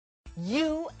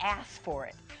You asked for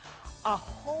it. A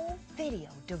whole video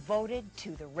devoted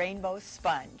to the rainbow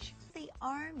sponge. The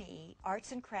Army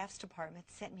Arts and Crafts Department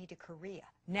sent me to Korea.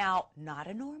 Now, not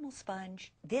a normal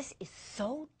sponge. This is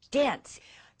so dense.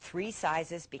 3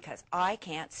 sizes because I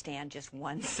can't stand just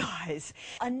one size.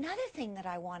 Another thing that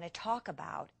I want to talk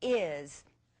about is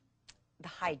the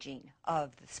hygiene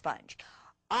of the sponge.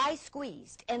 I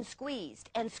squeezed and squeezed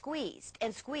and squeezed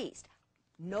and squeezed.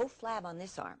 No flab on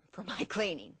this arm for my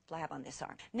cleaning. Flab on this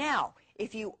arm. Now,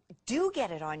 if you do get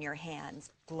it on your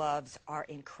hands, gloves are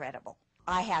incredible.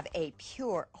 I have a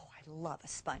pure, oh, I love a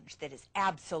sponge that is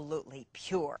absolutely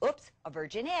pure. Oops, a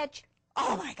virgin edge.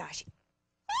 Oh my gosh.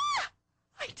 Ah,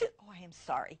 I am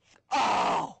sorry.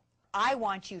 Oh, I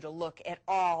want you to look at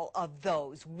all of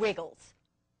those wiggles.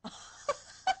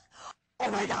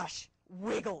 Oh my gosh,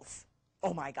 wiggles.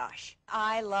 Oh my gosh.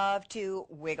 I love to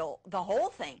wiggle the whole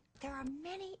thing. There are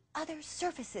many other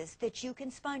surfaces that you can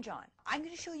sponge on. I'm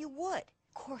going to show you wood.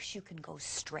 Of course, you can go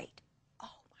straight.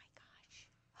 Oh my gosh.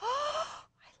 Oh,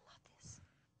 I love this.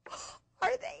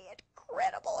 Are they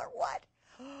incredible or what?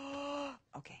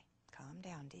 Okay, calm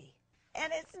down, Dee.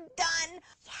 And it's done.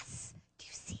 Yes. Do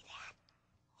you see that?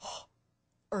 Oh,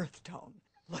 earth tone.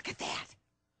 Look at that.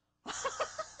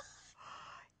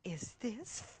 Is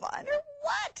this fun or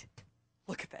what?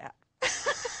 Look at that.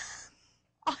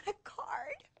 On a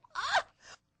card. Ah.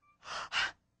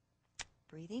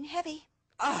 Breathing heavy.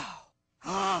 Oh.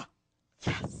 Ah.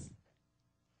 Yes.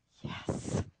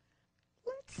 Yes.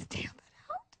 Let's stamp it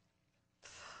out.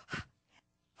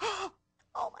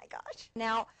 Oh my gosh.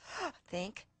 Now,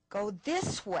 think. Go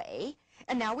this way.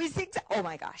 And now we zigzag. Oh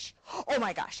my gosh. Oh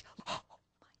my gosh. Oh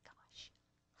my gosh.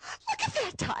 Look at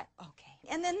that tie. Okay.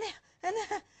 And then,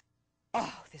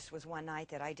 oh, this was one night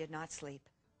that I did not sleep.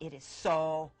 It is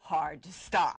so hard to stop.